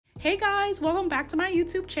Hey guys, welcome back to my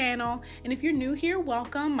YouTube channel, and if you're new here,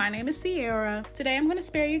 welcome. My name is Sierra. Today I'm going to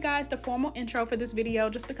spare you guys the formal intro for this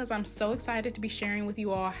video just because I'm so excited to be sharing with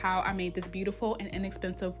you all how I made this beautiful and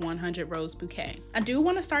inexpensive 100 rose bouquet. I do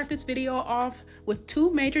want to start this video off with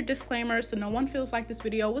two major disclaimers so no one feels like this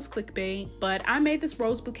video was clickbait, but I made this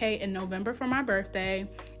rose bouquet in November for my birthday,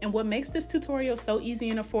 and what makes this tutorial so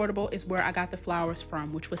easy and affordable is where I got the flowers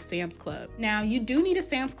from, which was Sam's Club. Now, you do need a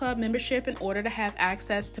Sam's Club membership in order to have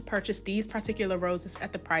access to purchase these particular roses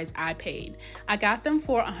at the price I paid. I got them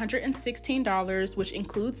for $116, which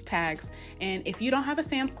includes tax, and if you don't have a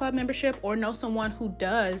Sam's Club membership or know someone who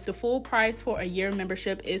does, the full price for a year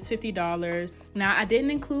membership is $50. Now, I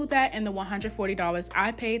didn't include that in the $140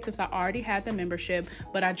 I paid since I already had the membership,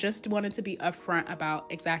 but I just wanted to be upfront about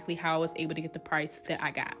exactly how I was able to get the price that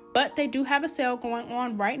I got. But they do have a sale going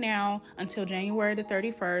on right now until January the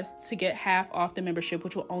 31st to get half off the membership,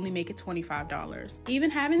 which will only make it $25. Even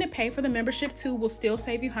having to pay for the membership too will still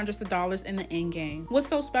save you hundreds of dollars in the end game. What's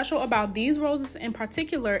so special about these roses in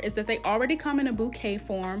particular is that they already come in a bouquet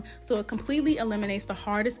form, so it completely eliminates the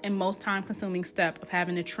hardest and most time-consuming step of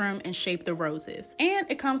having to trim and shape the roses. And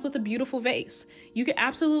it comes with a beautiful vase. You can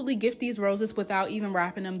absolutely gift these roses without even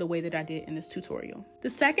wrapping them the way that I did in this tutorial. The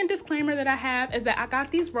second disclaimer that I have is that I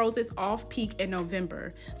got these roses off peak in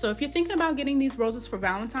November. So if you're thinking about getting these roses for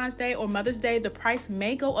Valentine's Day or Mother's Day, the price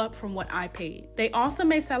may go up from what I paid. They also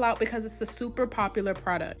may sell out because it's a super popular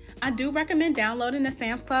product. I do recommend downloading the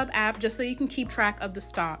Sam's Club app just so you can keep track of the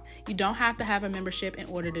stock. You don't have to have a membership in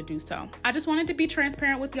order to do so. I just wanted to be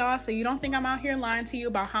transparent with y'all so you don't think I'm out here lying to you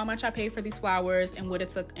about how much I paid for these flowers and what it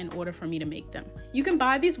took in order for me to make them. You can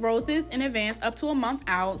buy these roses in advance up to a month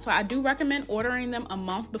out, so I do recommend ordering them a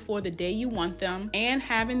month before the day you want them and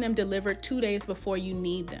having them delivered 2 days before you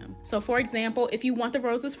need them. So for example, if you want the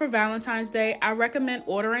roses for Valentine's Day, I recommend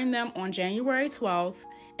ordering them on January 12th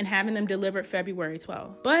and having them delivered February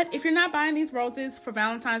 12th. But if you're not buying these roses for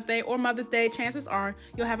Valentine's Day or Mother's Day, chances are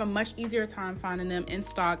you'll have a much easier time finding them in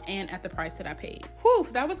stock and at the price that I paid. Whew,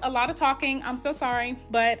 that was a lot of talking. I'm so sorry,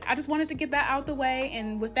 but I just wanted to get that out the way.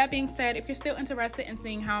 And with that being said, if you're still interested in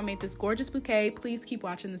seeing how I made this gorgeous bouquet, please keep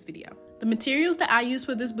watching this video. The materials that I used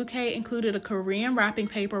for this bouquet included a Korean wrapping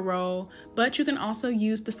paper roll, but you can also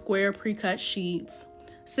use the square pre-cut sheets,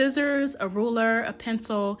 scissors, a ruler, a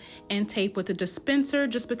pencil, and tape with a dispenser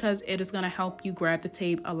just because it is going to help you grab the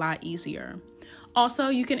tape a lot easier. Also,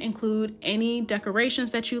 you can include any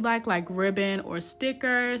decorations that you like ribbon or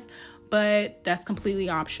stickers, but that's completely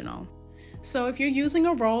optional. So if you're using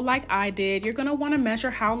a roll like I did, you're going to want to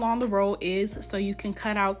measure how long the roll is so you can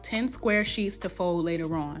cut out 10 square sheets to fold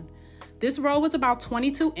later on. This roll was about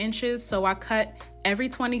 22 inches, so I cut every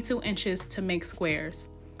 22 inches to make squares.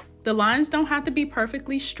 The lines don't have to be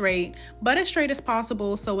perfectly straight, but as straight as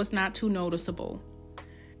possible so it's not too noticeable.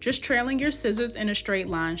 Just trailing your scissors in a straight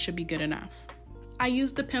line should be good enough. I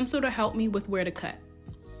used the pencil to help me with where to cut.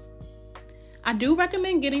 I do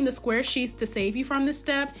recommend getting the square sheets to save you from this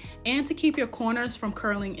step and to keep your corners from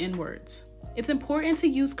curling inwards. It's important to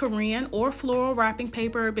use Korean or floral wrapping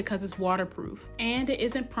paper because it's waterproof and it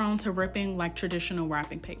isn't prone to ripping like traditional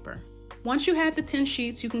wrapping paper. Once you have the 10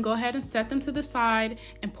 sheets, you can go ahead and set them to the side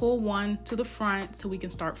and pull one to the front so we can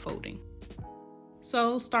start folding.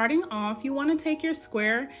 So starting off, you want to take your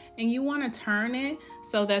square and you want to turn it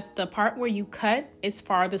so that the part where you cut is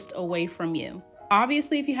farthest away from you.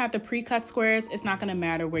 Obviously, if you have the pre-cut squares, it's not going to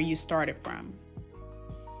matter where you started from.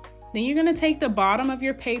 Then you're going to take the bottom of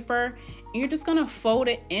your paper and you're just going to fold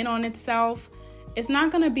it in on itself. It's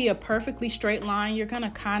not going to be a perfectly straight line. You're going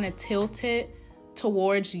to kind of tilt it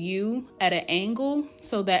towards you at an angle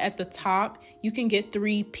so that at the top you can get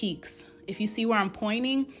 3 peaks. If you see where I'm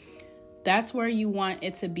pointing, that's where you want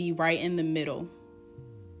it to be, right in the middle.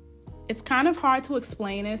 It's kind of hard to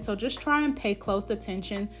explain it, so just try and pay close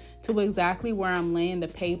attention to exactly where I'm laying the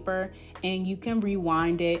paper, and you can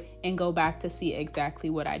rewind it and go back to see exactly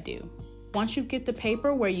what I do. Once you get the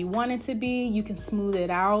paper where you want it to be, you can smooth it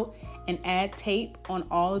out and add tape on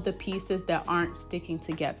all of the pieces that aren't sticking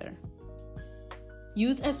together.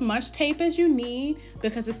 Use as much tape as you need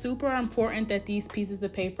because it's super important that these pieces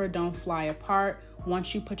of paper don't fly apart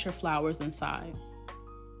once you put your flowers inside.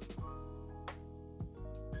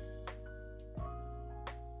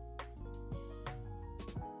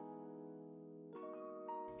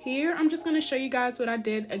 Here, I'm just going to show you guys what I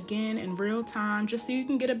did again in real time just so you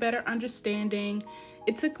can get a better understanding.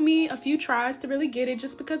 It took me a few tries to really get it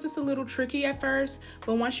just because it's a little tricky at first,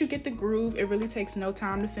 but once you get the groove, it really takes no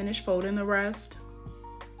time to finish folding the rest.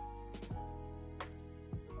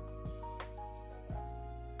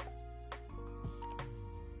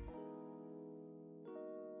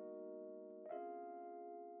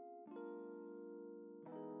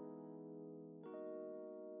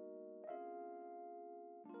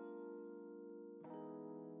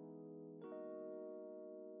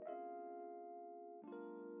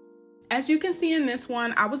 As you can see in this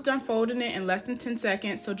one, I was done folding it in less than 10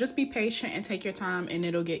 seconds, so just be patient and take your time and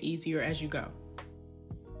it'll get easier as you go.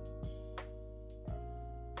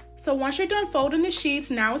 So once you're done folding the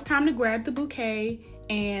sheets, now it's time to grab the bouquet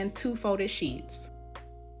and 2 folded sheets.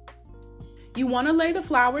 You want to lay the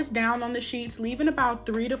flowers down on the sheets, leaving about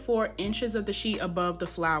 3 to 4 inches of the sheet above the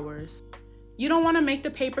flowers. You don't want to make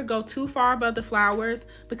the paper go too far above the flowers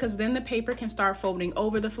because then the paper can start folding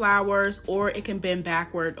over the flowers or it can bend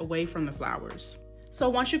backward away from the flowers. So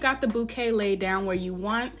once you got the bouquet laid down where you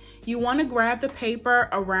want to grab the paper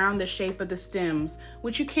around the shape of the stems,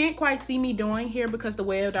 which you can't quite see me doing here because the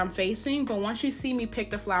way that I'm facing, but once you see me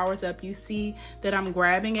pick the flowers up, you see that I'm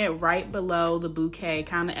grabbing it right below the bouquet,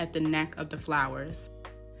 kind of at the neck of the flowers.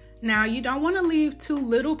 Now, you don't want to leave too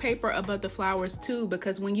little paper above the flowers too,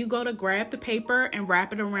 because when you go to grab the paper and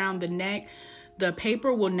wrap it around the neck, the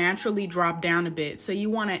paper will naturally drop down a bit. So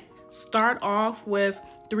you want to start off with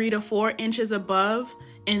 3 to 4 inches above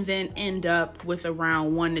and then end up with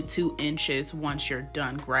around 1 to 2 inches once you're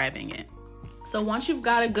done grabbing it. So once you've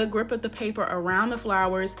got a good grip of the paper around the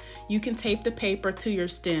flowers, you can tape the paper to your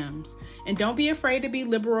stems. And don't be afraid to be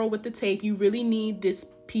liberal with the tape. You really need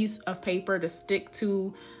this piece of paper to stick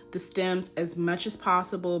to the stems as much as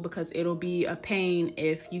possible because it'll be a pain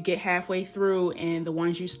if you get halfway through and the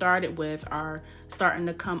ones you started with are starting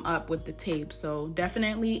to come up with the tape. So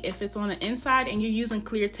definitely if it's on the inside and you're using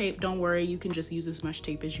clear tape, don't worry, you can just use as much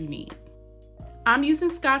tape as you need. I'm using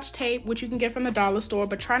Scotch tape, which you can get from the dollar store,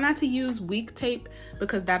 but try not to use weak tape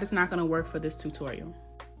because that is not going to work for this tutorial.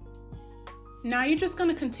 Now you're just going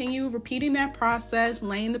to continue repeating that process,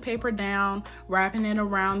 laying the paper down, wrapping it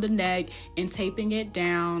around the neck and taping it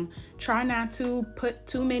down. Try not to put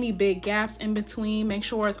too many big gaps in between. Make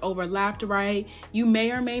sure it's overlapped right. You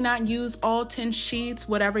may or may not use all 10 sheets,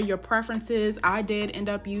 whatever your preference is. I did end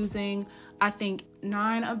up using, I think,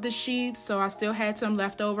 9 of the sheets, so I still had some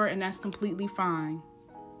left over and that's completely fine.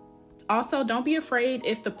 Also, don't be afraid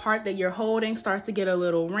if the part that you're holding starts to get a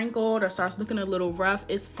little wrinkled or starts looking a little rough.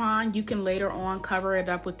 It's fine. You can later on cover it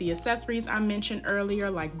up with the accessories I mentioned earlier,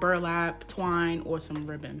 like burlap, twine, or some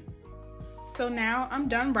ribbon. So now I'm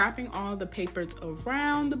done wrapping all the papers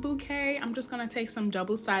around the bouquet. I'm just going to take some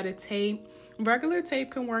double-sided tape. Regular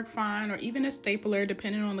tape can work fine, or even a stapler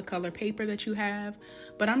depending on the color paper that you have.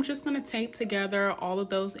 But I'm just going to tape together all of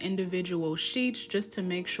those individual sheets just to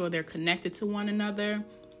make sure they're connected to one another.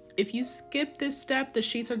 If you skip this step, the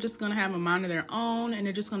sheets are just going to have a mind of their own and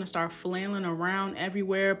they're just going to start flailing around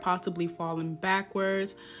everywhere, possibly falling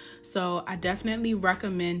backwards. So I definitely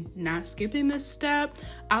recommend not skipping this step.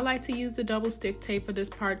 I like to use the double stick tape for this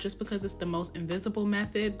part just because it's the most invisible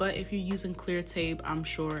method, but if you're using clear tape, I'm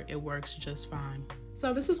sure it works just fine.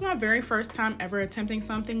 So this was my very first time ever attempting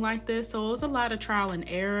something like this, so it was a lot of trial and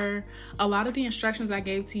error. A lot of the instructions I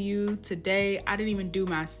gave to you today, I didn't even do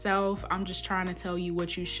myself. I'm just trying to tell you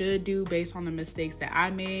what you should do based on the mistakes that I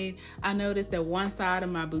made. I noticed that one side of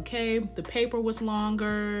my bouquet, the paper was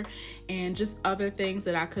longer, and just other things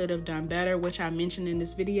that I could have done better, which I mentioned in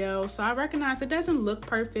this video. So I recognize it doesn't look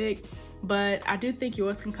perfect, but I do think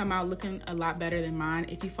yours can come out looking a lot better than mine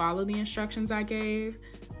if you follow the instructions I gave.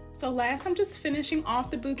 So last, I'm just finishing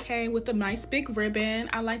off the bouquet with a nice big ribbon.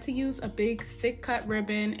 I like to use a big thick cut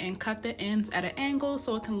ribbon and cut the ends at an angle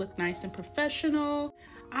so it can look nice and professional.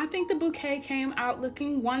 I think the bouquet came out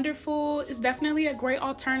looking wonderful. It's definitely a great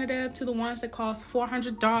alternative to the ones that cost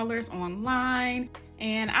 $400 online.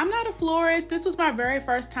 And I'm not a florist. This was my very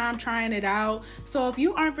first time trying it out. So if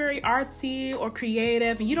you aren't very artsy or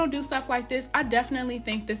creative and you don't do stuff like this, I definitely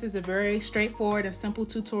think this is a very straightforward and simple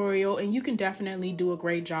tutorial and you can definitely do a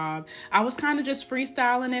great job. I was kind of just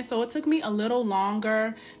freestyling it, so it took me a little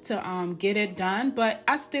longer to get it done, but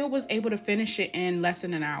I still was able to finish it in less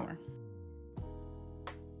than an hour.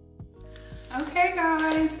 Okay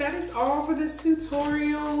guys, that is all for this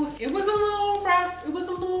tutorial. It was a little rough, it was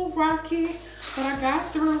a little rocky, but I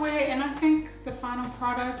got through it and I think the final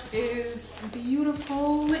product is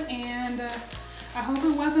beautiful, and I hope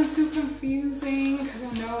it wasn't too confusing because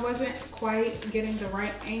I know I wasn't quite getting the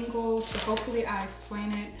right angles, but hopefully I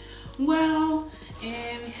explain it well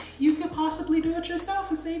and you could possibly do it yourself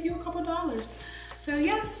and save you a couple dollars. So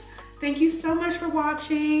yes, thank you so much for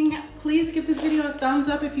watching. Please give this video a thumbs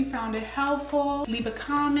up if you found it helpful. Leave a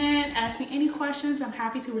comment, ask me any questions. I'm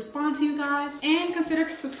happy to respond to you guys. And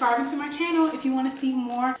consider subscribing to my channel if you want to see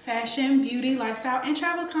more fashion, beauty, lifestyle, and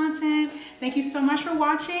travel content. Thank you so much for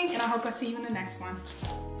watching, and I hope I see you in the next one.